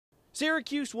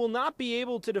Syracuse will not be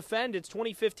able to defend its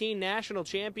 2015 national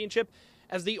championship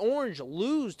as the Orange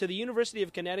lose to the University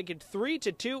of Connecticut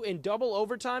 3-2 in double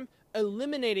overtime,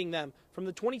 eliminating them from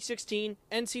the 2016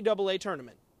 NCAA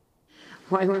tournament.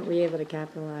 Why weren't we able to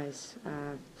capitalize?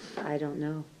 I don't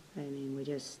know. I mean, we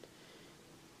just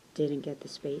didn't get the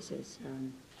spaces.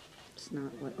 It's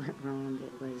not what went wrong.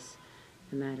 It was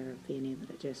a matter of being able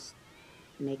to just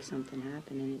make something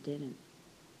happen, and it didn't.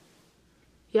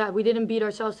 Yeah, we didn't beat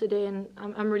ourselves today, and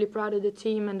I'm really proud of the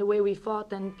team and the way we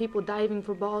fought and people diving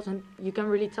for balls, and you can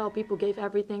really tell people gave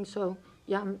everything. So,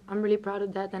 yeah, I'm really proud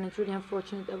of that, and it's really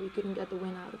unfortunate that we couldn't get the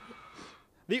win out of it.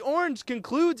 The Orange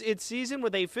concludes its season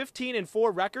with a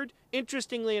 15-4 record.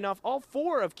 Interestingly enough, all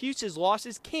 4 of Cuse's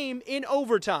losses came in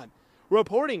overtime.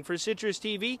 Reporting for Citrus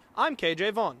TV, I'm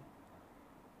KJ Vaughn.